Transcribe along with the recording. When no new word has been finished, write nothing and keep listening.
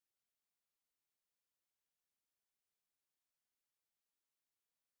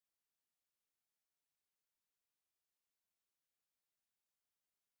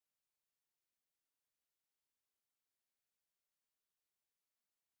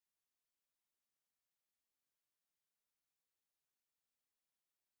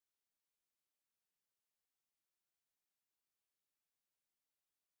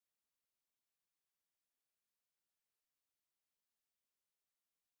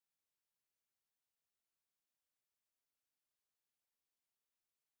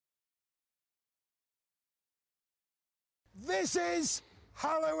This is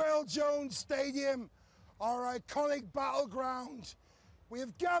Halliwell Jones Stadium, our iconic battleground. We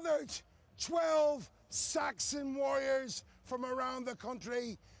have gathered 12 Saxon warriors from around the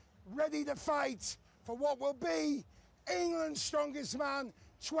country, ready to fight for what will be England's Strongest Man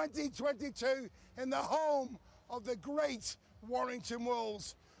 2022 in the home of the great Warrington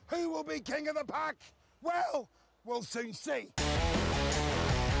Wolves. Who will be king of the pack? Well, we'll soon see.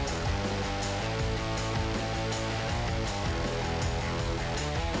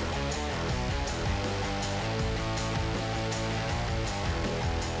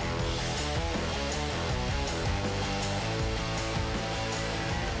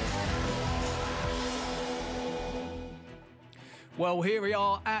 Well, here we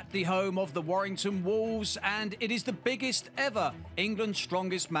are at the home of the Warrington Wolves, and it is the biggest ever England's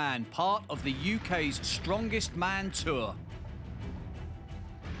Strongest Man, part of the UK's Strongest Man Tour.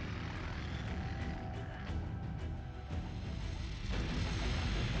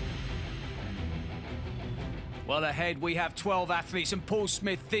 Well, ahead we have 12 athletes, and Paul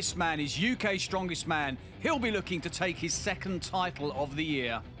Smith, this man, is UK's Strongest Man. He'll be looking to take his second title of the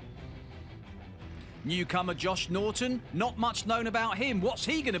year. Newcomer Josh Norton, not much known about him. What's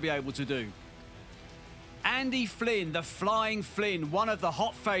he going to be able to do? Andy Flynn, the Flying Flynn, one of the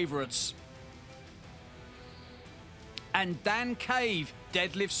hot favourites. And Dan Cave,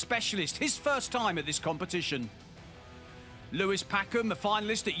 deadlift specialist, his first time at this competition. Lewis Packham, the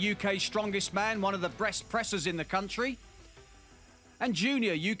finalist at UK's Strongest Man, one of the best pressers in the country. And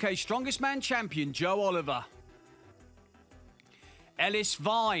junior UK Strongest Man champion, Joe Oliver. Ellis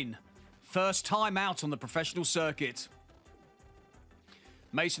Vine, first time out on the professional circuit.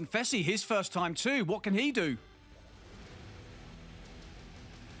 Mason Fessy, his first time too. What can he do?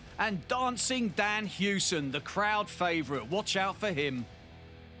 And Dancing Dan Hewson, the crowd favourite. Watch out for him.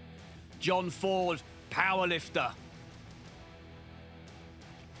 John Ford, powerlifter.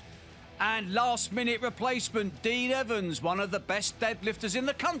 And last-minute replacement, Dean Evans, one of the best deadlifters in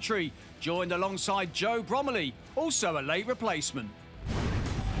the country, joined alongside Joe Bromley, also a late replacement.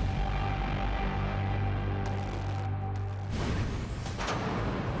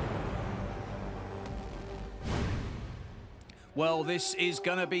 Well, this is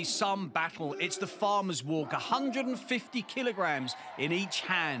going to be some battle. It's the farmer's walk, 150 kilograms in each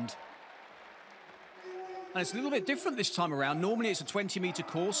hand. And it's a little bit different this time around. Normally it's a 20-metre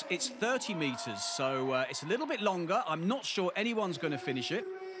course. It's 30 metres, so it's a little bit longer. I'm not sure anyone's going to finish it.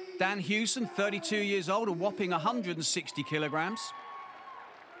 Dan Hewson, 32 years old, a whopping 160 kilograms.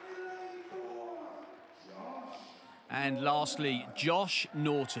 And lastly, Josh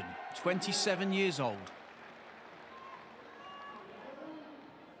Norton, 27 years old.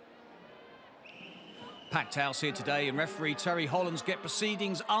 Packed house here today, and referee Terry Hollands get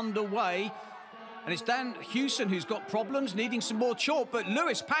proceedings underway. And it's Dan Hewson who's got problems, needing some more chalk, but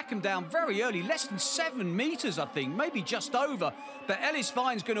Lewis Packham down very early, less than 7 metres, I think, maybe just over. But Ellis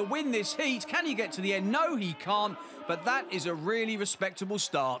Vine's going to win this heat. Can he get to the end? No, he can't, but that is a really respectable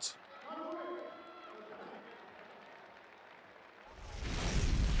start.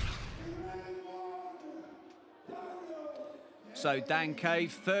 So Dan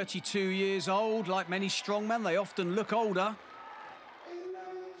Cave, 32 years old. Like many strongmen, they often look older.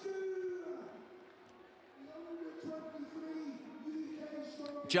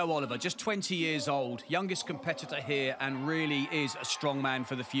 Joe Oliver, just 20 years old, youngest competitor here, and really is a strongman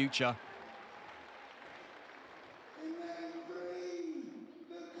for the future.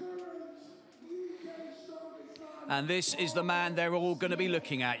 And this is the man they're all going to be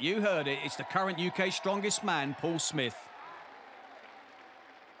looking at. You heard it, it's the current UK Strongest Man, Paul Smith.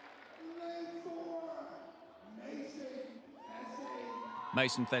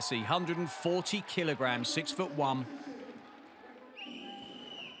 Mason Fessy, 140 kilograms, 6'1".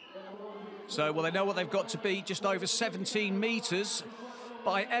 So, well, they know what they've got to beat, just over 17 metres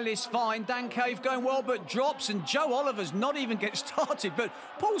by Ellis Vine. Dan Cave going well, but drops, and Joe Oliver's not even get started. But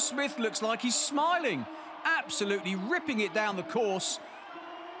Paul Smith looks like he's smiling, absolutely ripping it down the course.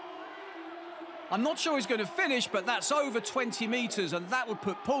 I'm not sure he's going to finish, but that's over 20 metres, and that would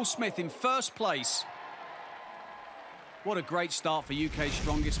put Paul Smith in first place. What a great start for UK's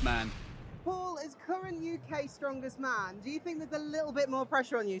Strongest Man. Paul, as current UK Strongest Man, do you think there's a little bit more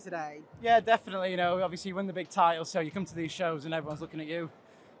pressure on you today? Yeah, definitely. You know, obviously you win the big title, so you come to these shows and everyone's looking at you.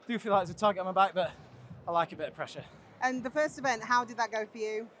 I do feel like there's a target on my back, but I like a bit of pressure. And the first event, how did that go for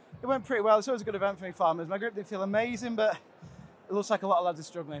you? It went pretty well. It's always a good event for me farmers. My grip didn't feel amazing, but it looks like a lot of lads are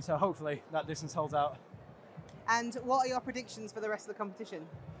struggling, so hopefully that distance holds out. And what are your predictions for the rest of the competition?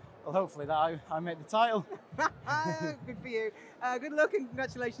 Well, hopefully that I make the title. Good for you. Good luck and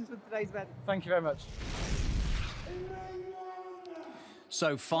congratulations for today's event. Thank you very much.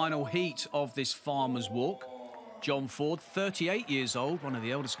 So, final heat of this Farmers Walk. John Ford, 38 years old, one of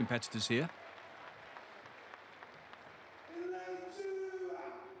the eldest competitors here.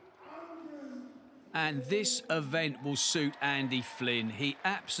 And this event will suit Andy Flynn. He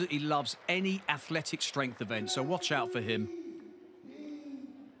absolutely loves any athletic strength event, so watch out for him.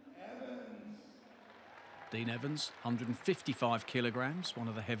 Dean Evans, 155 kilograms, one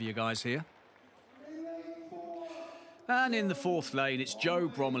of the heavier guys here. And in the fourth lane, it's Joe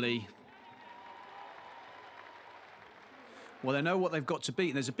Bromley. Well, they know what they've got to beat,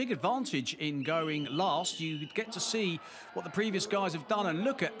 and there's a big advantage in going last. You get to see what the previous guys have done, and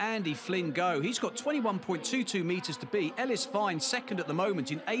look at Andy Flynn go. He's got 21.22 metres to beat. Ellis Fine second at the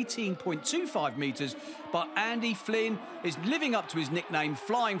moment in 18.25 metres, but Andy Flynn is living up to his nickname,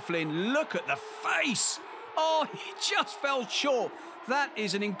 Flying Flynn. Look at the face. Oh, he just fell short. That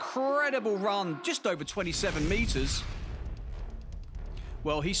is an incredible run, just over 27 metres.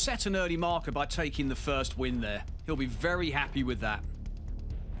 Well, he set an early marker by taking the first win there. He'll be very happy with that.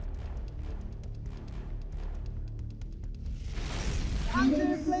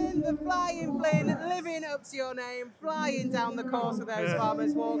 Andrew Flynn, the Flying Flynn, living up to your name, flying down the course of those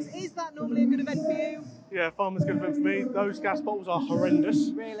Farmers Walks. Is that normally a good event for you? Yeah, Farmers good event for me. Those gas bottles are horrendous.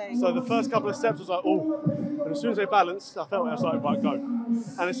 Really? So the first couple of steps was like, oh, and as soon as they balanced, I felt it was like, right, go.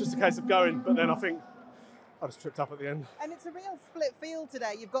 And it's just a case of going, but then I think I just tripped up at the end. And it's a real split field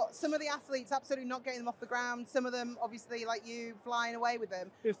today. You've got some of the athletes absolutely not getting them off the ground, some of them, obviously, like you, flying away with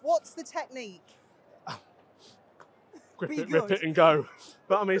them. Yes. What's the technique? Grip Be it, rip good. it and go.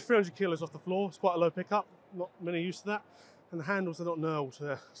 But I mean, it's 300 kilos off the floor. It's quite a low pickup. Not many used to that. And the handles are not knurled.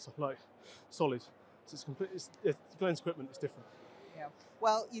 They're like solid. So it's complete. It's Glenn's equipment. It's different. Yeah.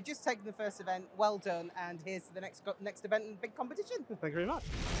 Well, you've just taken the first event. Well done. And here's to the next event and big competition. Thank you very much.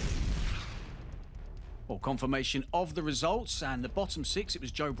 Well, confirmation of the results, and the bottom six, it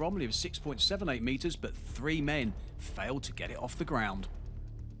was Joe Bromley of 6.78 metres, but three men failed to get it off the ground.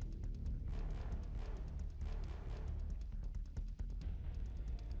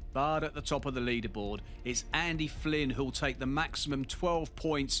 But at the top of the leaderboard, it's Andy Flynn who'll take the maximum 12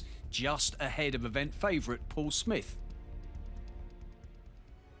 points, just ahead of event favourite Paul Smith.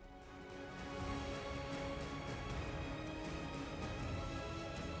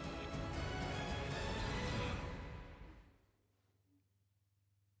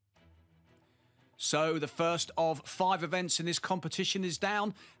 So the first of 5 events in this competition is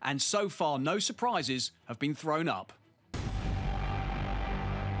down, and so far no surprises have been thrown up.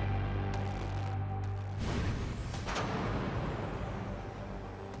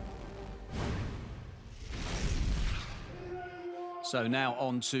 So now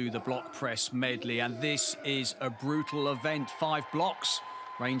on to the block press medley, and this is a brutal event. 5 blocks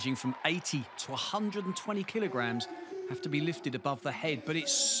ranging from 80 to 120 kilograms have to be lifted above the head, but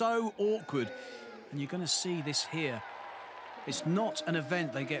it's so awkward. And you're going to see this here. It's not an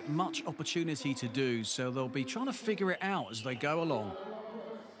event they get much opportunity to do, so they'll be trying to figure it out as they go along.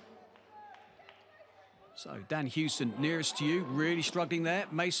 So Dan Hewson nearest to you, really struggling there.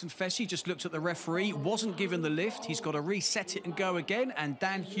 Mason Fessy just looked at the referee, wasn't given the lift. He's got to reset it and go again, and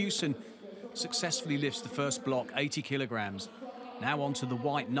Dan Hewson successfully lifts the first block, 80 kilograms. Now on to the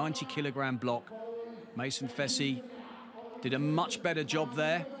white 90 kilogram block. Mason Fessy did a much better job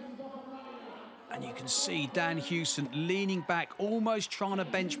there. And you can see Dan Hewson leaning back, almost trying to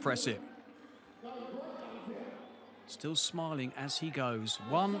bench press it. Still smiling as he goes.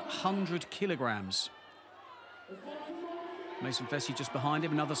 100 kilograms. Mason Fessy just behind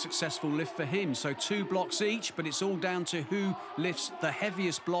him, another successful lift for him. So 2 blocks each, but it's all down to who lifts the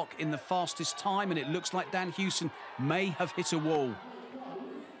heaviest block in the fastest time, and it looks like Dan Hewson may have hit a wall.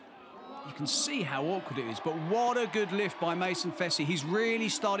 You can see how awkward it is, but what a good lift by Mason Fessy. He's really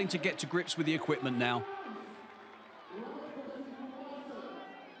starting to get to grips with the equipment now.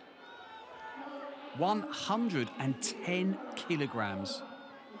 110 kilograms.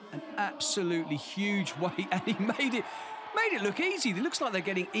 An absolutely huge weight, and he made it look easy. It looks like they're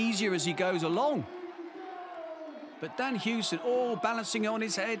getting easier as he goes along. But Dan Hewson, balancing on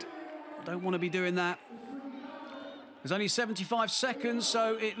his head. Don't want to be doing that. There's only 75 seconds,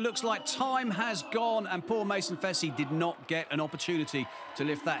 so it looks like time has gone, and poor Mason Fessy did not get an opportunity to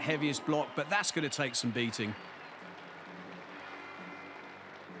lift that heaviest block, but that's going to take some beating.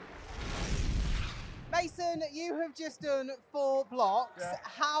 Mason, you have just done 4 blocks. Yeah.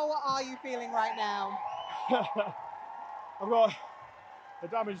 How are you feeling right now? I've got a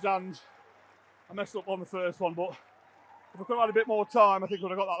damaged hand. I messed up on the first one, but if I could have had a bit more time, I think I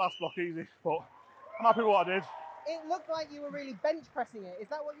would have got that last block easy. But I'm happy with what I did. It looked like you were really bench pressing it. Is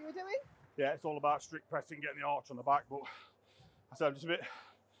that what you were doing? Yeah, it's all about strict pressing, getting the arch on the back, but So I'm just a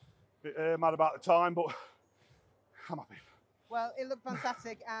bit mad about the time, but I'm happy. Well, it looked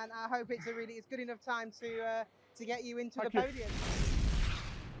fantastic, and I hope it's good enough time to get you into the podium.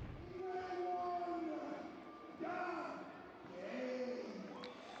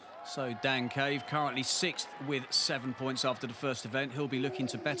 So Dan Cave currently 6th with 7 points after the first event. He'll be looking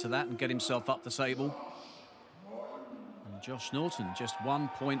to better that and get himself up the table. And Josh Norton just 1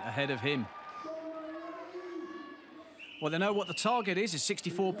 point ahead of him. Well, they know what the target is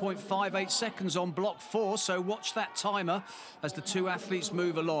 64.58 seconds on block 4, so watch that timer as the two athletes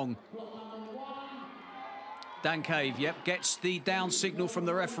move along. Dan Cave, yep, gets the down signal from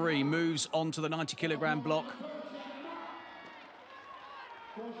the referee, moves on to the 90-kilogram block.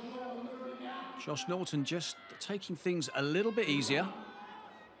 Josh Norton just taking things a little bit easier.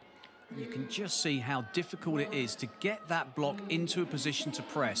 You can just see how difficult it is to get that block into a position to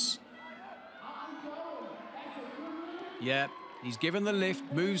press. Yeah, he's given the lift,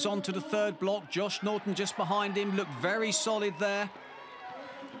 moves on to the third block. Josh Norton just behind him, looked very solid there.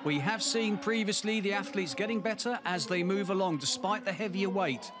 We have seen previously the athletes getting better as they move along, despite the heavier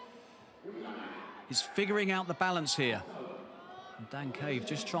weight. He's figuring out the balance here. And Dan Cave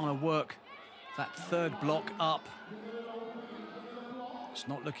just trying to work that third block up. It's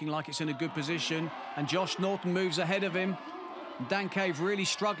not looking like it's in a good position. And Josh Norton moves ahead of him. And Dan Cave really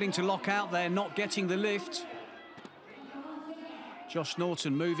struggling to lock out there, not getting the lift. Josh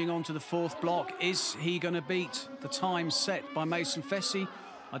Norton moving on to the fourth block. Is he going to beat the time set by Mason Fessy?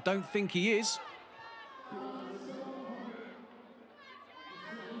 I don't think he is.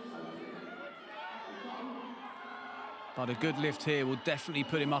 But a good lift here will definitely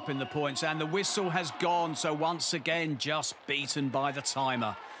put him up in the points. And the whistle has gone, so once again, just beaten by the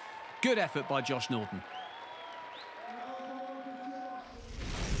timer. Good effort by Josh Norton.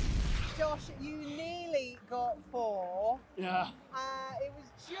 Josh, you nearly got 4. Yeah. It was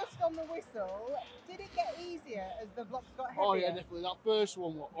just on the whistle. Did it get easier as the blocks got heavier? Oh yeah, definitely. That first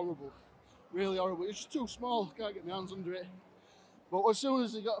one was horrible. Really horrible. It's just too small. Can't get my hands under it. But as soon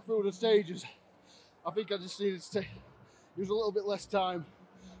as they got through the stages, I think I just needed to use a little bit less time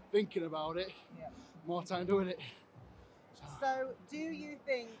thinking about it, more time doing it. So do you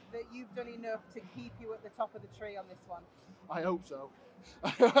think that you've done enough to keep you at the top of the tree on this one? I hope so.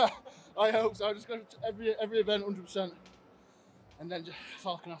 I hope so. I just got every event 100%, and then that's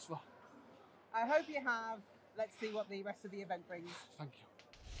all I can ask for. I hope you have. Let's see what the rest of the event brings. Thank you.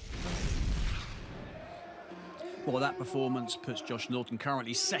 Well, that performance puts Josh Norton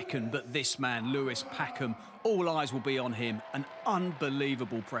currently 2nd, but this man, Lewis Packham, all eyes will be on him. An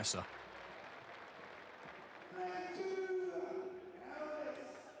unbelievable presser.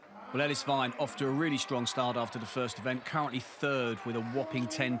 Well, Ellis Vine off to a really strong start after the first event, currently 3rd with a whopping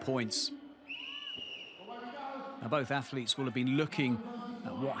 10 points. Now, both athletes will have been looking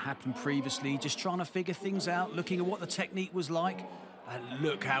at what happened previously, just trying to figure things out, looking at what the technique was like. And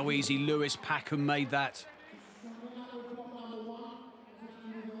look how easy Lewis Packham made that.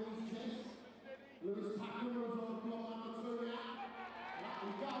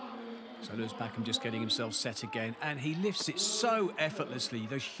 So Lewis Packham just getting himself set again, and he lifts it so effortlessly,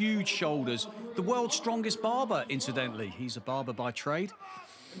 those huge shoulders. The world's strongest barber, incidentally. He's a barber by trade,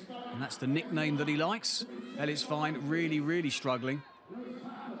 and that's the nickname that he likes. Ellis Vine really, really struggling.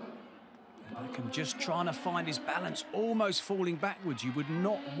 Packham just trying to find his balance, almost falling backwards. You would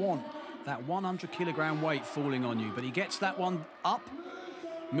not want that 100-kilogram weight falling on you, but he gets that one up,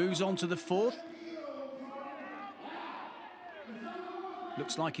 moves on to the fourth.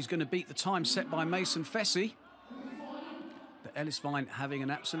 Looks like he's going to beat the time set by Mason Fessy. But Ellis Vine having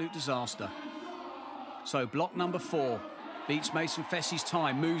an absolute disaster. So block number 4 beats Mason Fessy's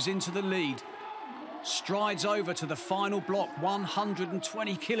time, moves into the lead. Strides over to the final block,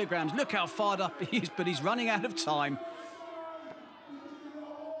 120 kilograms. Look how far up he is, but he's running out of time.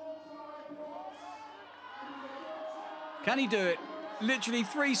 Can he do it? Literally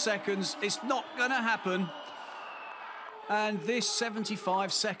 3 seconds. It's not going to happen. And this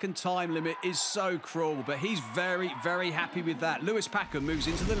 75-second time limit is so cruel, but he's very, very happy with that. Lewis Packham moves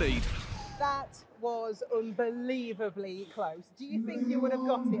into the lead. That was unbelievably close. Do you think you would have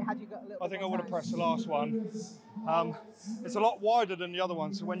got it had you got a little I think I more would have time? pressed the last one. It's a lot wider than the other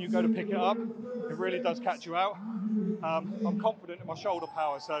one, so when you go to pick it up, it really does catch you out. I'm confident in my shoulder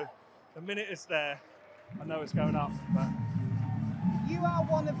power, so the minute it's there, I know it's going up. But You are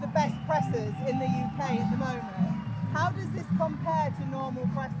one of the best pressers in the UK at the moment. How does this compare to normal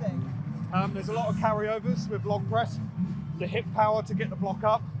pressing? there's a lot of carryovers with log press. The hip power to get the block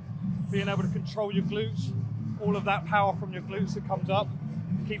up, being able to control your glutes, all of that power from your glutes that comes up,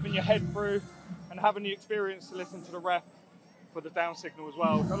 keeping your head through, and having the experience to listen to the ref for the down signal as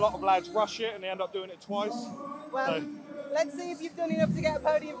well. A lot of lads rush it and they end up doing it twice. Well, let's see if you've done enough to get a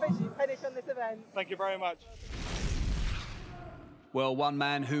podium finish on this event. Thank you very much. Well, one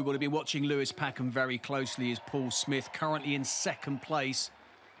man who will have been watching Lewis Packham very closely is Paul Smith, currently in second place.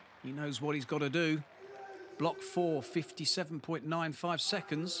 He knows what he's got to do. Block 4, 57.95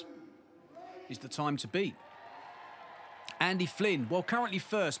 seconds is the time to beat. Andy Flynn, well, currently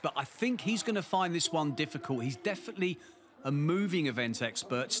first, but I think he's going to find this one difficult. He's definitely a moving event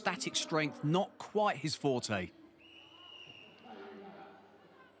expert. Static strength, not quite his forte.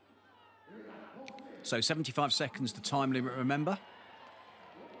 So 75 seconds, the time limit, remember?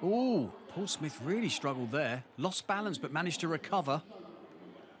 Ooh, Paul Smith really struggled there. Lost balance, but managed to recover.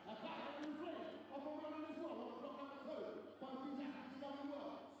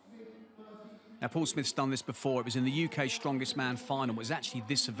 Now, Paul Smith's done this before. It was in the UK Strongest Man final. It was actually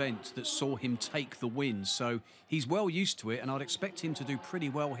this event that saw him take the win. So he's well used to it, and I'd expect him to do pretty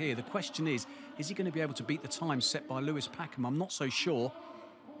well here. The question is he going to be able to beat the time set by Lewis Packham? I'm not so sure.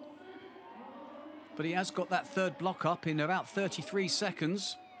 But he has got that third block up in about 33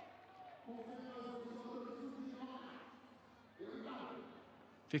 seconds.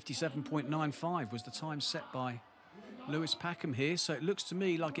 .57.95 was the time set by Lewis Packham here, so it looks to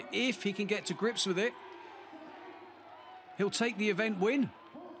me like if he can get to grips with it, he'll take the event win.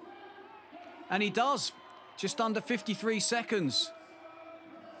 And he does, just under 53 seconds.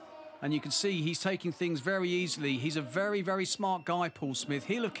 And you can see he's taking things very easily. He's a very, very smart guy, Paul Smith.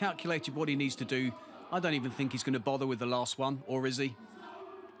 He'll have calculated what he needs to do. I don't even think he's going to bother with the last one, or is he?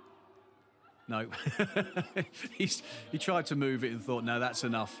 No. He tried to move it and thought, no, that's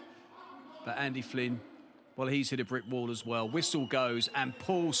enough. But Andy Flynn, well, he's hit a brick wall as well. Whistle goes, and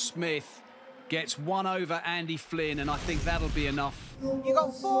Paul Smith gets one over Andy Flynn, and I think that'll be enough. You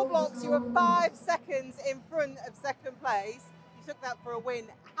got 4 blocks. You were 5 seconds in front of second place. You took that for a win.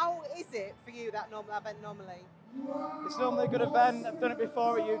 How is it for you, that event normally? It's normally a good event. I've done it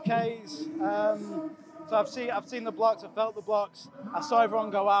before at UK's. So I've seen the blocks, I've felt the blocks. I saw everyone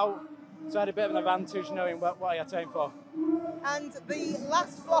go out, so I had a bit of an advantage knowing what I had to aim for. And the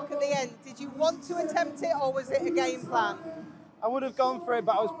last block at the end, did you want to attempt it, or was it a game plan? I would have gone for it,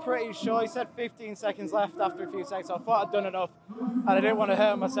 but I was pretty sure. He said 15 seconds left after a few seconds, so I thought I'd done enough, and I didn't want to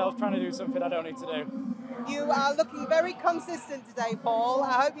hurt myself trying to do something I don't need to do. You are looking very consistent today, Paul.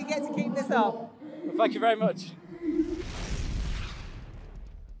 I hope you get to keep this up. Well, thank you very much.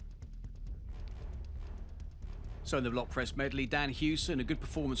 So in the block press medley, Dan Hewson, a good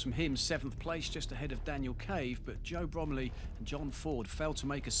performance from him, 7th place, just ahead of Daniel Cave, but Joe Bromley and John Ford failed to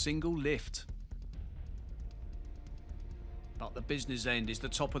make a single lift. But the business end is the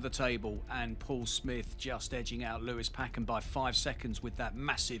top of the table, and Paul Smith just edging out Lewis Packham by 5 seconds with that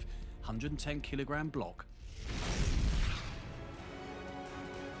massive 110 kilogram block.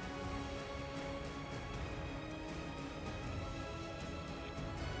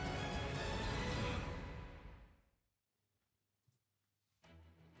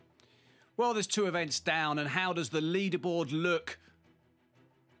 Well, there's 2 events down, and how does the leaderboard look?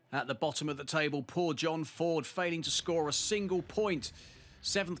 At the bottom of the table, poor John Ford failing to score a single point.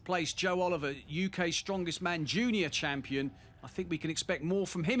 7th place, Joe Oliver, UK Strongest Man Junior champion. I think we can expect more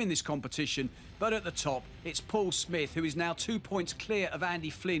from him in this competition. But at the top, it's Paul Smith, who is now 2 points clear of Andy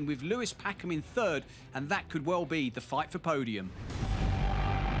Flynn, with Lewis Packham in 3rd, and that could well be the fight for podium.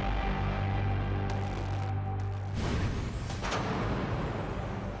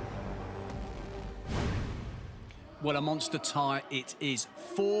 Well, a monster tyre it is.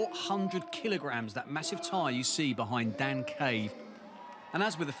 400 kilograms, that massive tyre you see behind Dan Cave. And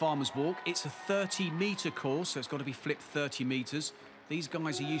as with the Farmer's Walk, it's a 30-metre course, so it's got to be flipped 30 metres. These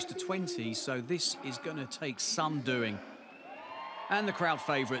guys are used to 20, so this is going to take some doing. And the crowd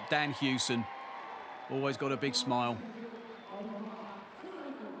favourite, Dan Hewson. Always got a big smile.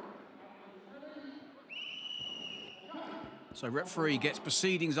 So referee gets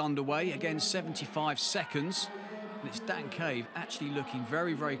proceedings underway. Again, 75 seconds. And it's Dan Cave actually looking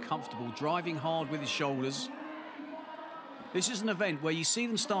very, very comfortable, driving hard with his shoulders. This is an event where you see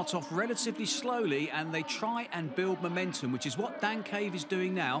them start off relatively slowly and they try and build momentum, which is what Dan Cave is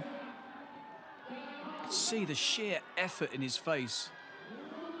doing now. You can see the sheer effort in his face.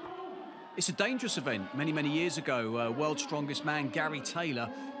 It's a dangerous event. Many, many years ago, World's Strongest Man Gary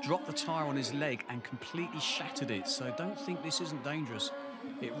Taylor dropped the tyre on his leg and completely shattered it. So don't think this isn't dangerous.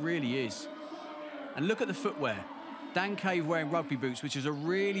 It really is. And look at the footwear. Dan Cave wearing rugby boots, which is a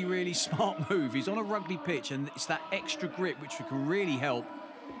really, really smart move. He's on a rugby pitch, and it's that extra grip which can really help.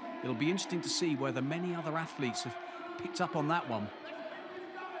 It'll be interesting to see whether many other athletes have picked up on that one.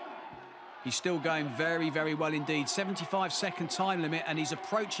 He's still going very, very well indeed. 75-second time limit, and he's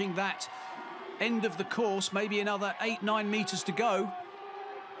approaching that end of the course. Maybe another 8-9 metres to go.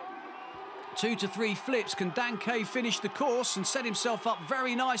 2 to 3 flips. Can Dan Cave finish the course and set himself up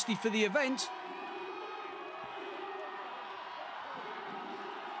very nicely for the event?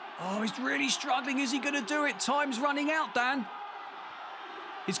 Oh, he's really struggling. Is he going to do it? Time's running out, Dan.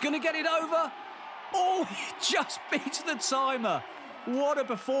 He's going to get it over. Oh, he just beats the timer. What a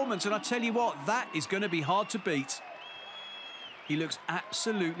performance. And I tell you what, that is going to be hard to beat. He looks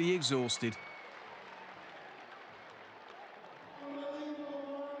absolutely exhausted.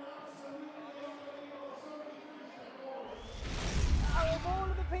 Out of all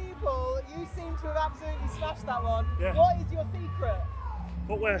of the people, you seem to have absolutely smashed that one. Yeah. What is your secret?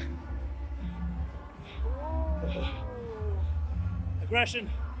 Footwear. Aggression.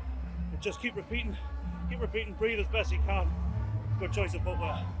 And just keep repeating, breathe as best you can. Good choice of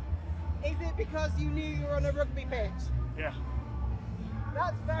footwear. Is it because you knew you were on a rugby pitch? Yeah.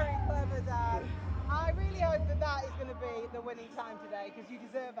 That's very clever, Dan. I really hope that that is going to be the winning time today, because you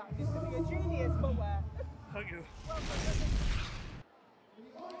deserve that, because you're a genius footwear. Thank you.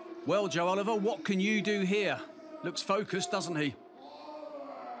 Well, Joe Oliver, what can you do here? Looks focused, doesn't he?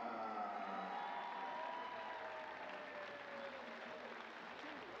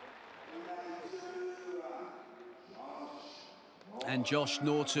 And Josh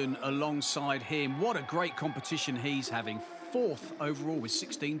Norton alongside him. What a great competition he's having. 4th overall with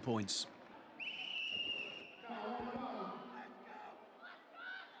 16 points.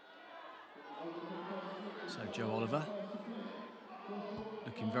 So Joe Oliver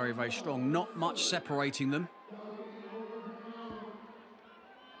looking very, very strong. Not much separating them.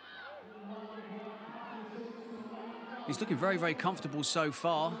 He's looking very, very comfortable so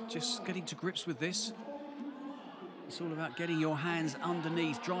far. Just getting to grips with this. It's all about getting your hands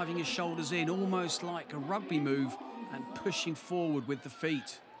underneath, driving your shoulders in, almost like a rugby move, and pushing forward with the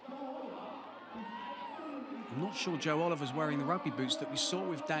feet. I'm not sure Joe Oliver's wearing the rugby boots that we saw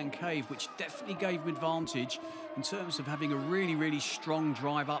with Dan Cave, which definitely gave him advantage in terms of having a really, really strong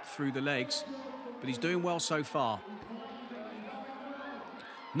drive up through the legs. But he's doing well so far.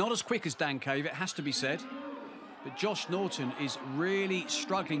 Not as quick as Dan Cave, it has to be said. But Josh Norton is really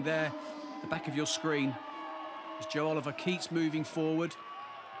struggling there at the back of your screen. As Joe Oliver keeps moving forward.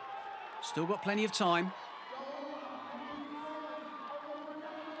 Still got plenty of time.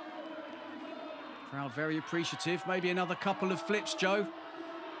 Crowd very appreciative. Maybe another couple of flips, Joe.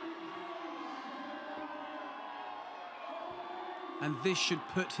 And this should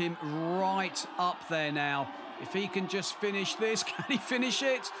put him right up there now. If he can just finish this, can he finish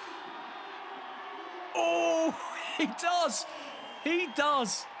it? Oh, he does. He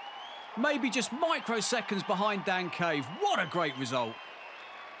does. Maybe just microseconds behind Dan Cave. What a great result.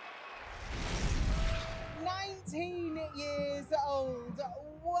 19 years old.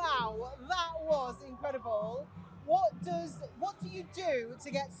 Wow, that was incredible. What do you do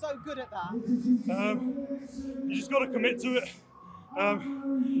to get so good at that? You just got to commit to it. If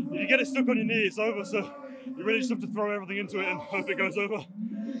you get it stuck on your knee, it's over. So you really just have to throw everything into it and hope it goes over.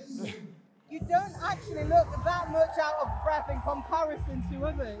 You don't actually look that much out of breath in comparison to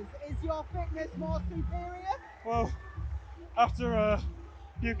others. Is your fitness more superior? Well, after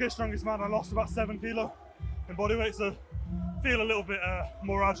UK Strongest Man, I lost about 7 kilo in body weight, so I feel a little bit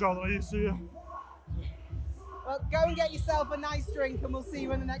more agile than I used to. Yeah. Well, go and get yourself a nice drink and we'll see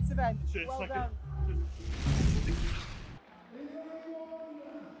you in the next event. Cheers, well thank done. you.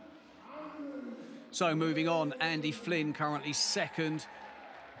 So moving on, Andy Flynn currently 2nd.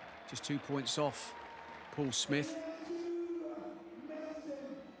 Just 2 points off Paul Smith.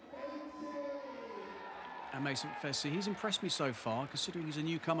 And Mason Fessy, he's impressed me so far, considering he's a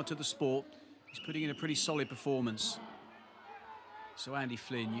newcomer to the sport. He's putting in a pretty solid performance. So Andy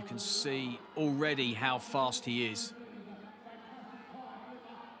Flynn, you can see already how fast he is.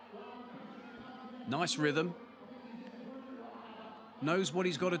 Nice rhythm. Knows what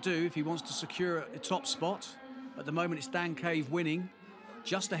he's got to do if he wants to secure a top spot. At the moment, it's Dan Cave winning,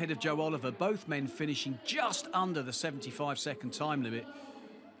 just ahead of Joe Oliver. Both men finishing just under the 75-second time limit.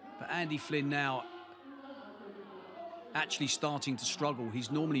 But Andy Flynn now actually starting to struggle.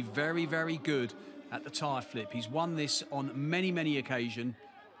 He's normally very, very good at the tyre flip. He's won this on many, many occasions.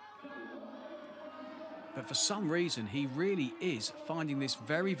 But for some reason, he really is finding this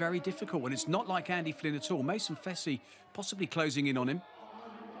very, very difficult. And it's not like Andy Flynn at all. Mason Fessy possibly closing in on him.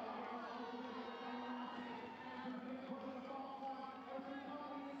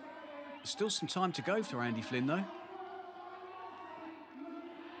 Still some time to go for Andy Flynn, though.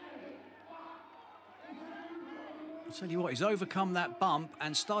 I'll tell you what, he's overcome that bump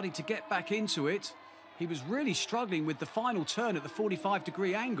and starting to get back into it. He was really struggling with the final turn at the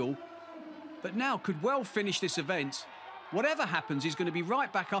 45-degree angle, but now could well finish this event. Whatever happens, he's going to be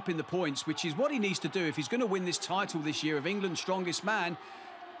right back up in the points, which is what he needs to do if he's going to win this title this year of England's strongest man.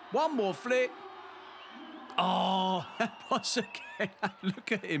 One more flip. Oh, once again, look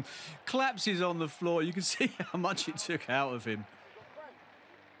at him. Collapses on the floor. You can see how much it took out of him.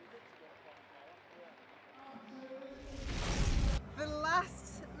 The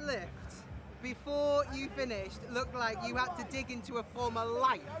last lift before you finished looked like you had to dig into a former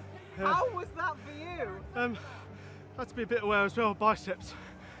life. How was that for you? Had to be a bit aware as well, biceps,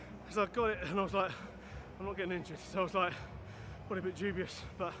 because I got it and I was like, I'm not getting injured, so I was like, a bit dubious,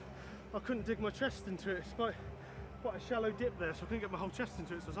 but I couldn't dig my chest into it. It's quite a shallow dip there, so I couldn't get my whole chest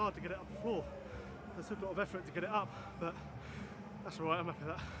into it, so it was hard to get it up the floor. I took a lot of effort to get it up, but that's all right, I'm happy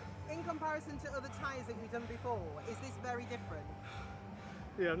with that. In comparison to other tyres that you've done before, is this very different?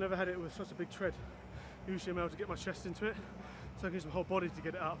 Yeah, I've never had it with such a big tread. Usually I'm able to get my chest into it, so I can use my whole body to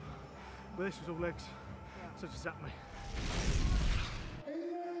get it up, but this was all legs, so it just zapped me.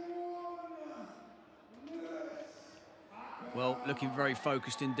 Well, looking very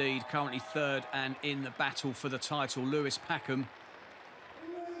focused indeed. Currently third and in the battle for the title, Lewis Packham.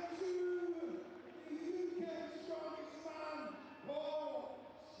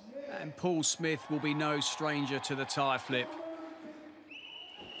 And Paul Smith will be no stranger to the tyre flip.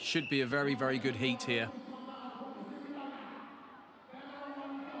 Should be a very, very good heat here.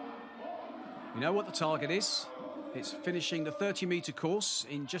 We know what the target is. It's finishing the 30-metre course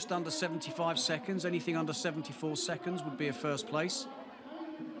in just under 75 seconds. Anything under 74 seconds would be a first place.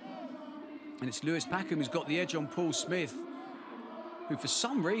 And it's Lewis Packham who's got the edge on Paul Smith, who for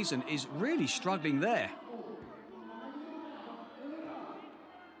some reason is really struggling there.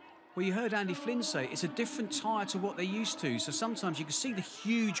 Well, you heard Andy Flynn say it's a different tyre to what they're used to. So sometimes you can see the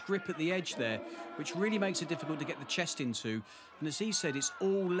huge grip at the edge there, which really makes it difficult to get the chest into. And as he said, it's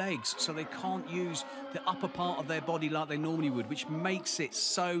all legs, so they can't use the upper part of their body like they normally would, which makes it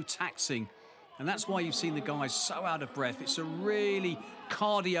so taxing. And that's why you've seen the guys so out of breath. It's a really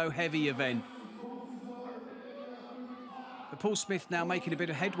cardio-heavy event. But Paul Smith now making a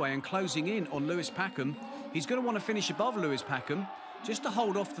bit of headway and closing in on Lewis Packham. He's going to want to finish above Lewis Packham, just to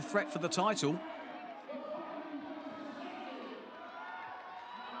hold off the threat for the title.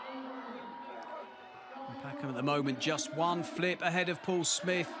 And Packham at the moment just one flip ahead of Paul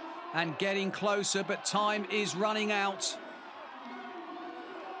Smith and getting closer, but time is running out.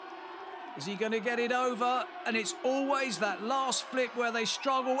 Is he going to get it over? And it's always that last flip where they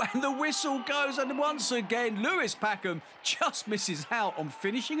struggle and the whistle goes, and once again Lewis Packham just misses out on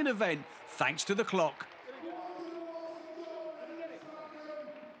finishing an event thanks to the clock.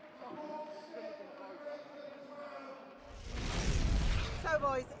 So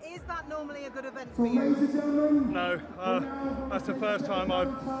boys, is that normally a good event for you? No, that's the first time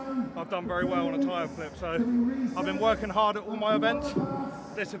I've done very well on a tyre flip, so I've been working hard at all my events.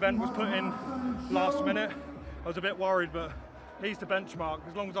 This event was put in last minute. I was a bit worried, but he's the benchmark.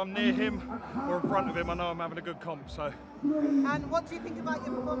 As long as I'm near him or in front of him, I know I'm having a good comp. So. And what do you think about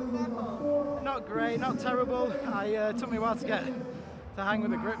your performance there, Paul? Not great, not terrible. It took me a while to hang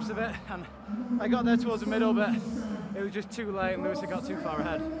with the grips of it, and I got there towards the middle, but it was just too late and Lewis had got too far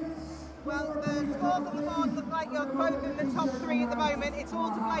ahead. Well, the scores on the board look like you're both in the top three at the moment. It's all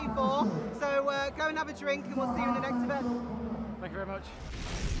to play for, so go and have a drink and we'll see you in the next event. Thank you very much.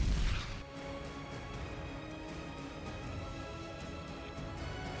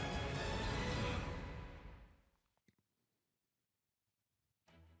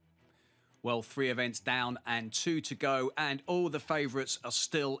 Well, 3 events down and 2 to go, and all the favourites are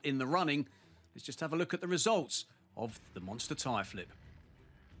still in the running. Let's just have a look at the results of the monster tyre flip.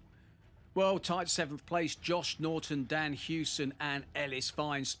 Well, tied 7th place, Josh Norton, Dan Hewson and Ellis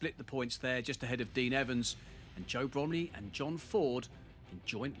Fine split the points there just ahead of Dean Evans, and Joe Bromley and John Ford in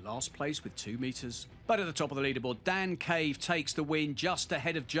joint last place with 2 metres. But at the top of the leaderboard, Dan Cave takes the win just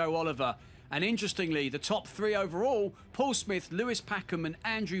ahead of Joe Oliver. And interestingly, the top 3 overall, Paul Smith, Lewis Packham and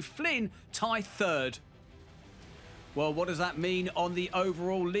Andrew Flynn tie 3rd. Well, what does that mean on the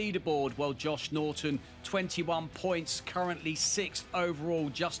overall leaderboard? Well, Josh Norton, 21 points, currently 6th overall,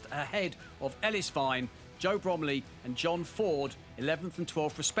 just ahead of Ellis Fine, Joe Bromley and John Ford, 11th and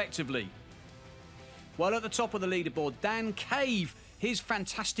 12th respectively. Well, at the top of the leaderboard, Dan Cave, his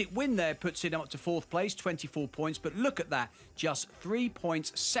fantastic win there puts him up to 4th place, 24 points. But look at that, just 3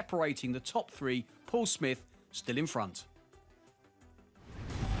 points separating the top 3. Paul Smith still in front.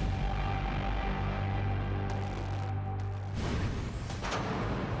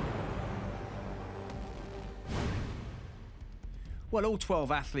 Well, all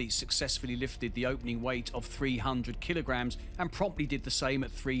 12 athletes successfully lifted the opening weight of 300 kilograms and promptly did the same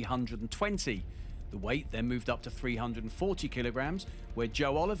at 320. The weight then moved up to 340 kilograms, where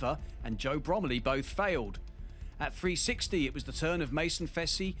Joe Oliver and Joe Bromley both failed. At 360, it was the turn of Mason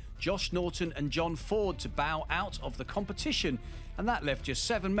Fessy, Josh Norton and John Ford to bow out of the competition, and that left just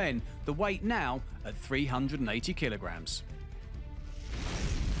 7 men, the weight now at 380 kilograms.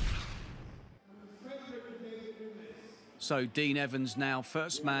 So Dean Evans now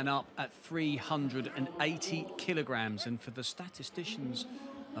first man up at 380 kilograms, and for the statisticians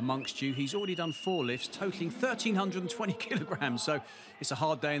amongst you, he's already done 4 lifts totaling 1,320 kilograms, so it's a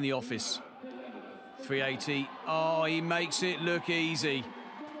hard day in the office. 380, oh, he makes it look easy.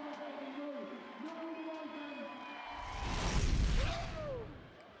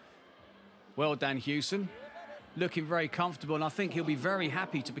 Well, Dan Hewson, looking very comfortable, and I think he'll be very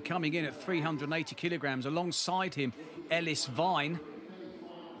happy to be coming in at 380 kilograms. Alongside him, Ellis Vine.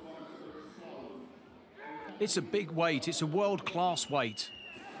 It's a big weight, it's a world-class weight.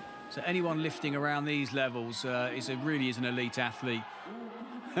 So anyone lifting around these levels really is an elite athlete.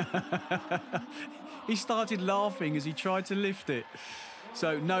 He started laughing as he tried to lift it.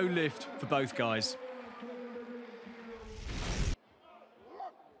 So no lift for both guys.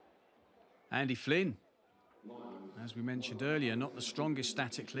 Andy Flynn, as we mentioned earlier, not the strongest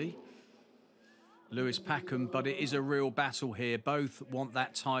statically. Lewis Packham, but it is a real battle here. Both want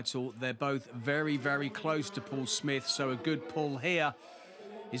that title. They're both very, very close to Paul Smith, so a good pull here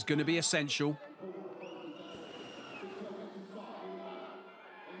is going to be essential.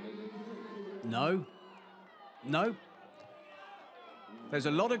 No. No. There's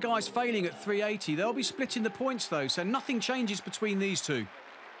a lot of guys failing at 380. They'll be splitting the points, though, so nothing changes between these two.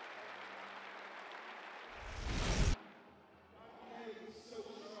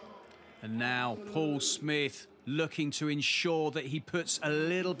 And now Paul Smith looking to ensure that he puts a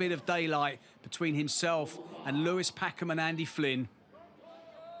little bit of daylight between himself and Lewis Packham and Andy Flynn.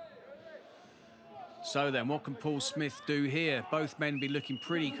 So then, what can Paul Smith do here? Both men be looking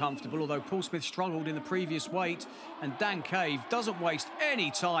pretty comfortable, although Paul Smith struggled in the previous weight, and Dan Cave doesn't waste any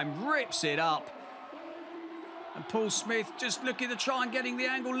time, rips it up. And Paul Smith just looking to try and getting the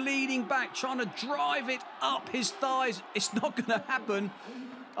angle, leaning back, trying to drive it up his thighs. It's not going to happen.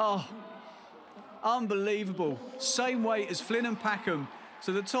 Oh, unbelievable. Same weight as Flynn and Packham.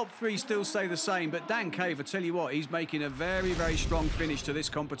 So the top 3 still stay the same, but Dan Cave, I tell you what, he's making a very, very strong finish to this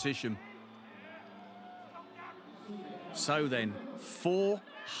competition. So then,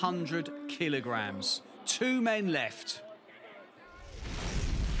 400 kilograms. 2 men left.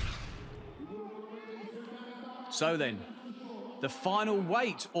 So then, the final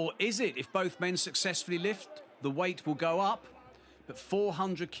weight, or is it? If both men successfully lift, the weight will go up. But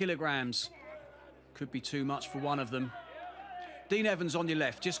 400 kilograms could be too much for one of them. Dean Evans on your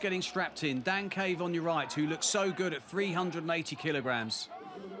left, just getting strapped in. Dan Cave on your right, who looks so good at 380 kilograms.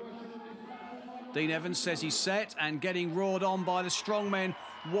 Dean Evans says he's set and getting roared on by the strongmen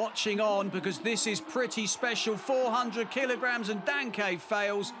watching on, because this is pretty special. 400 kilograms and Dan Cave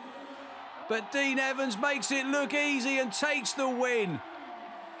fails. But Dean Evans makes it look easy and takes the win.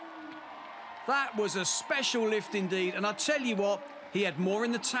 That was a special lift indeed, and I tell you what, he had more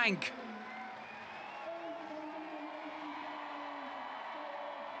in the tank.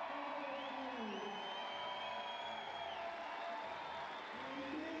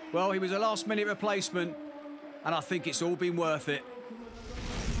 Well, he was a last-minute replacement, and I think it's all been worth it.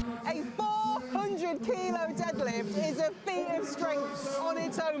 A 400-kilo deadlift is a feat of strength on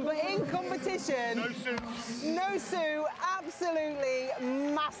its own, but in competition, no Sue, absolutely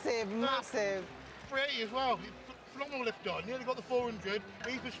massive, massive. 380 as well. Phenomenal lift on. Nearly got the 400.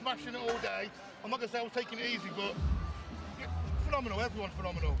 He's been smashing it all day. I'm not going to say I was taking it easy, but phenomenal. Everyone's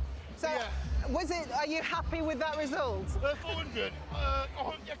phenomenal. So, yeah. Are you happy with that result? 400.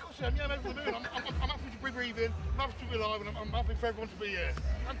 Oh, yeah, of course I am. Yeah, I'm over the moon. I'm happy to be breathing. I'm happy to be alive, and I'm happy for everyone to be here.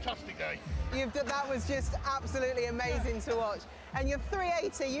 Fantastic day. That was just absolutely amazing to watch. And you're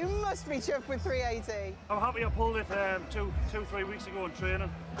 380. You must be chuffed with 380. I'm happy I pulled it 3 weeks ago in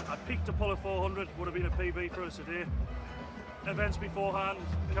training. I peaked to pull a 400. Would have been a PB for us today. Events beforehand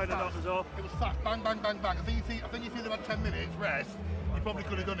kind of knocked us off. It was fast. Bang, bang, bang, bang. I think if you'd have had 10 minutes rest, you probably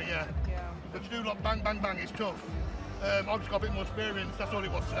could have done it, yeah. But to do like bang, bang, bang, it's tough. I've just got a bit more experience, that's all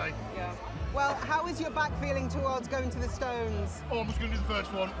it was today. Yeah. Well, how is your back feeling towards going to the Stones? Oh, I'm just going to do the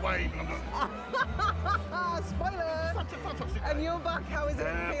first one, wave, and I'm done. Spoiler! Fantastic. And your back, how is it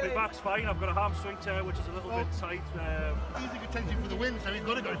feeling? My back's fine, I've got a hamstring tear, which is a little bit tight. He's in contention for the win, so he's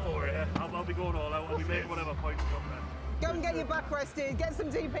got to go for it. Yeah, I'll be going all out, I'll be making whatever points come there. Go and get your back rested, get some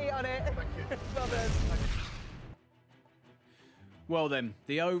DP on it. Thank you. Well done. Well then,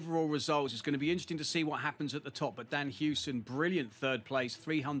 the overall results, it's going to be interesting to see what happens at the top. But Dan Hewson, brilliant third place,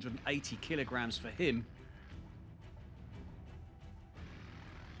 380 kilograms for him.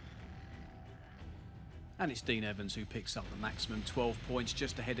 And it's Dean Evans who picks up the maximum, 12 points,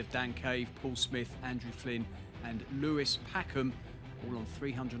 just ahead of Dan Cave, Paul Smith, Andrew Flynn and Lewis Packham, all on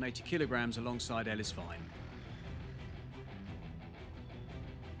 380 kilograms alongside Ellis Vine.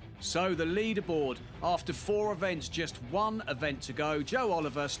 So the leaderboard, after 4 events, just 1 event to go. Joe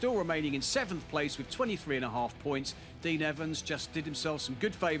Oliver still remaining in 7th place with 23.5 points. Dean Evans just did himself some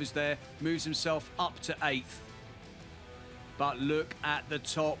good favours there, moves himself up to 8th. But look at the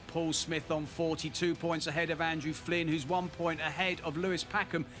top, Paul Smith on 42 points ahead of Andrew Flynn, who's 1 point ahead of Lewis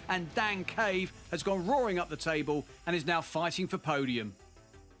Packham, and Dan Cave has gone roaring up the table and is now fighting for podium.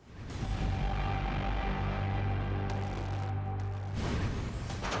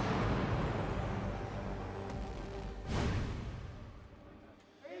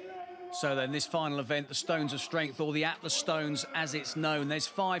 So then this final event, the Stones of Strength, or the Atlas Stones as it's known. There's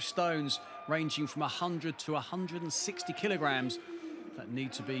 5 stones ranging from 100 to 160 kilograms that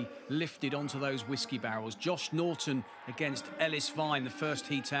need to be lifted onto those whiskey barrels. Josh Norton against Ellis Vine, the first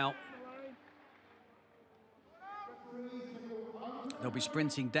heat out. They'll be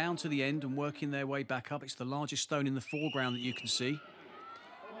sprinting down to the end and working their way back up. It's the largest stone in the foreground that you can see.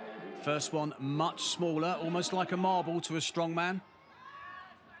 First one much smaller, almost like a marble to a strongman.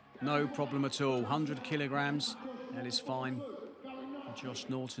 No problem at all, 100 kilograms, Ellis Vine and Josh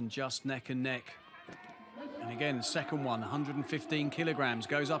Norton just neck and neck. And again, the second one, 115 kilograms,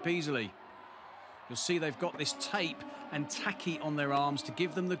 goes up easily. You'll see they've got this tape and tacky on their arms to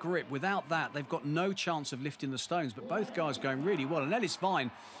give them the grip. Without that, they've got no chance of lifting the stones, but both guys going really well. And Ellis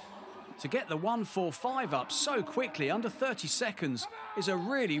Vine, to get the 145 up so quickly, under 30 seconds, is a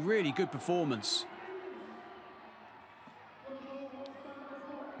really, really good performance.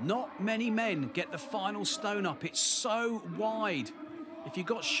 Not many men get the final stone up. It's so wide. If you've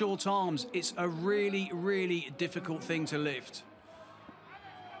got short arms, it's a really, really difficult thing to lift.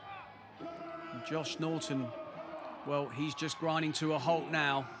 And Josh Norton, well, he's just grinding to a halt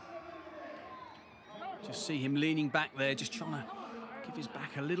now. Just see him leaning back there, just trying to give his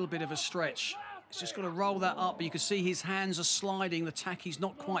back a little bit of a stretch. He's just got to roll that up, but you can see his hands are sliding. The tacky's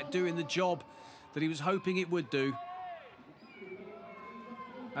not quite doing the job that he was hoping it would do.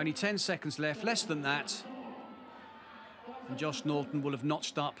 Only 10 seconds left, less than that. And Josh Norton will have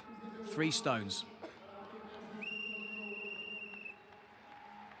notched up 3 stones.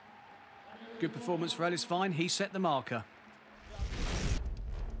 Good performance for Ellis Vine. He set the marker.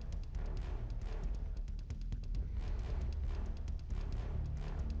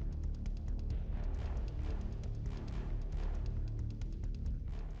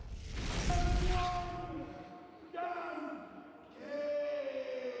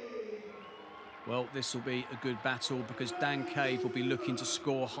 Well, this will be a good battle because Dan Cave will be looking to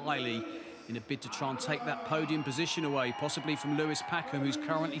score highly in a bid to try and take that podium position away, possibly from Lewis Packham, who's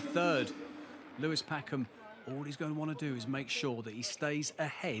currently 3rd. Lewis Packham, all he's going to want to do is make sure that he stays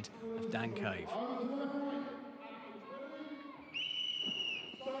ahead of Dan Cave.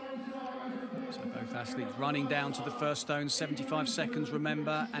 So both athletes running down to the first stone, 75 seconds,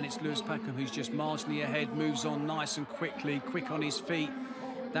 remember, and it's Lewis Packham who's just marginally ahead, moves on nice and quickly, quick on his feet.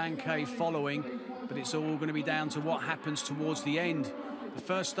 Dan Cave following, but it's all going to be down to what happens towards the end. The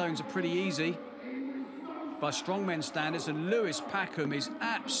first stones are pretty easy by strongmen standards, and Lewis Packham is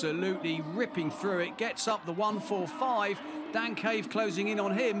absolutely ripping through it, gets up the 145, Dan Cave closing in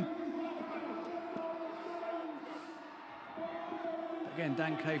on him. Again,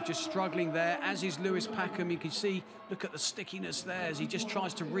 Dan Cave just struggling there, as is Lewis Packham. You can see, look at the stickiness there as he just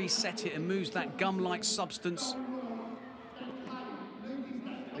tries to reset it and moves that gum-like substance.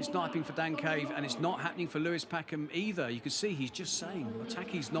 It's not happening for Dan Cave, and it's not happening for Lewis Packham either. You can see he's just saying,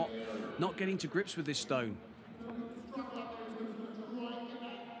 Tacky's not getting to grips with this stone.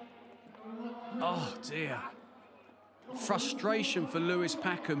 Oh dear. Frustration for Lewis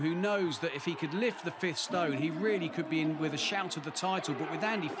Packham, who knows that if he could lift the 5th stone, he really could be in with a shout of the title. But with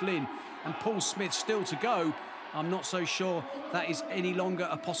Andy Flynn and Paul Smith still to go, I'm not so sure that is any longer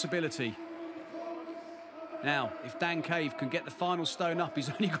a possibility. Now, if Dan Cave can get the final stone up, he's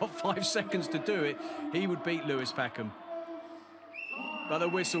only got 5 seconds to do it, he would beat Lewis Packham. But the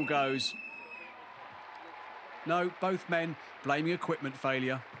whistle goes. No, both men blaming equipment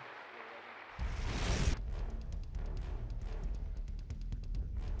failure.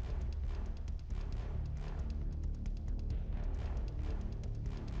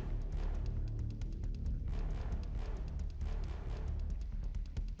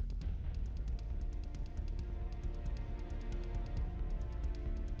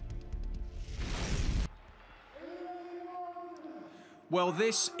 Well,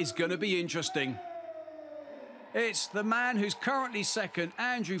 this is going to be interesting. It's the man who's currently second,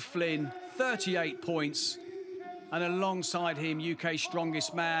 Andrew Flynn, 38 points. And alongside him, UK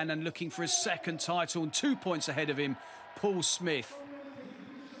strongest man and looking for his second title and 2 points ahead of him, Paul Smith.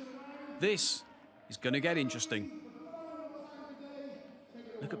 This is going to get interesting.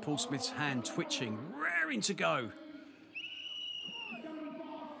 Look at Paul Smith's hand twitching, raring to go.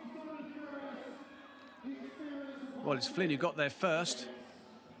 Well, it's Flynn who got there first.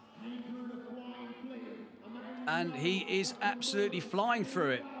 And he is absolutely flying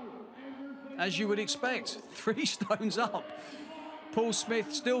through it, as you would expect. 3 stones up. Paul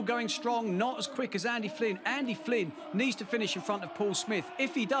Smith still going strong, not as quick as Andy Flynn. Andy Flynn needs to finish in front of Paul Smith.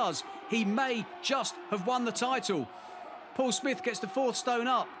 If he does, he may just have won the title. Paul Smith gets the 4th stone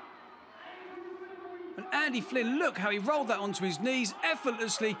up. And Andy Flynn, look how he rolled that onto his knees,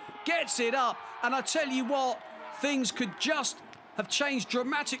 effortlessly gets it up. And I tell you what, things could just have changed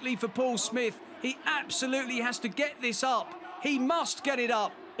dramatically for Paul Smith. He absolutely has to get this up. He must get it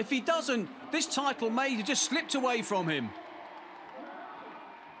up. If he doesn't, this title may have just slipped away from him.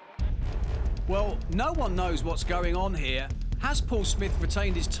 Well, no one knows what's going on here. Has Paul Smith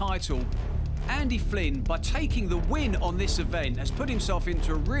retained his title? Andy Flynn, by taking the win on this event, has put himself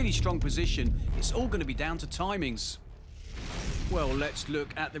into a really strong position. It's all going to be down to timings. Well, let's look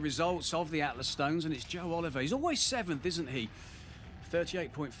at the results of the Atlas Stones, and it's Joe Oliver. He's always 7th, isn't he?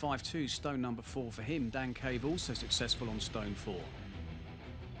 38.52, stone number 4 for him. Dan Cave also successful on stone 4.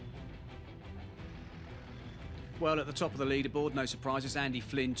 Well, at the top of the leaderboard, no surprises, Andy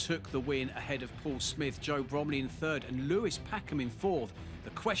Flynn took the win ahead of Paul Smith, Joe Bromley in 3rd and Lewis Packham in 4th.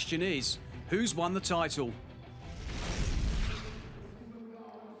 The question is, who's won the title?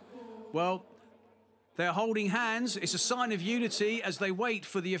 Well, they're holding hands. It's a sign of unity as they wait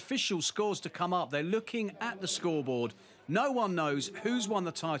for the official scores to come up. They're looking at the scoreboard. No one knows who's won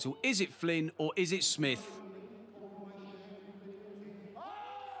the title. Is it Flynn or is it Smith?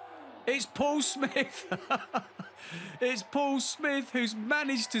 It's Paul Smith. It's Paul Smith who's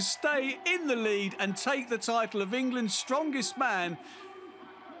managed to stay in the lead and take the title of England's strongest man.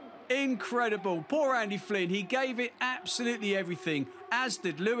 Incredible. Poor Andy Flynn, he gave it absolutely everything, as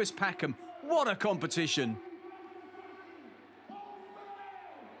did Lewis Packham. What a competition.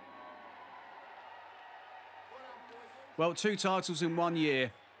 Well, 2 titles in 1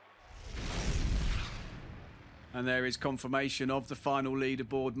 year. And there is confirmation of the final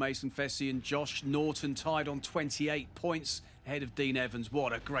leaderboard. Mason Fessy and Josh Norton tied on 28 points ahead of Dean Evans.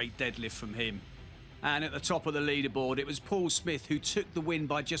 What a great deadlift from him. And at the top of the leaderboard, it was Paul Smith who took the win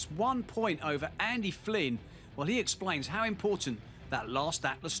by just 1 point over Andy Flynn. Well, he explains how important that last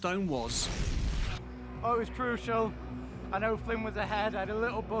Atlas Stone was. Oh, it was crucial. I know Flynn was ahead. I had a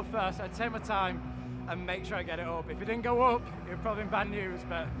little buffer, so I'd take my time and make sure I get it up. If it didn't go up, it would probably be bad news,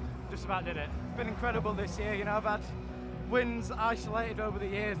 but just about did it. It's been incredible this year. You know, I've had wins isolated over the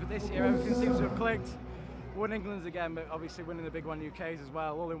years, but this year everything seems to have clicked. Won England's again, but obviously winning the big one UK's as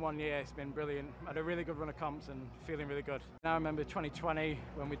well, all in 1 year. It's been brilliant. I had a really good run of comps and feeling really good. Now I remember 2020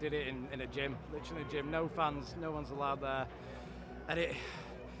 when we did it in a gym, literally a gym, no fans, no one's allowed there. And it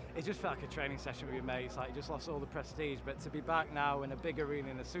just felt like a training session with your mates, like you just lost all the prestige. But to be back now in a big arena,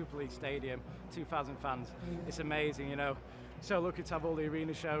 in a Super League stadium, 2,000 fans, it's amazing, you know. So lucky to have all the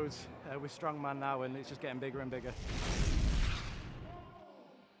arena shows with Strongman now, and it's just getting bigger and bigger.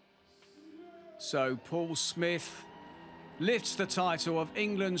 So Paul Smith lifts the title of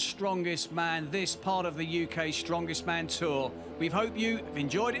England's strongest man, this part of the UK Strongest Man Tour. We hope you have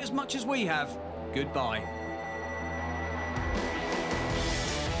enjoyed it as much as we have. Goodbye.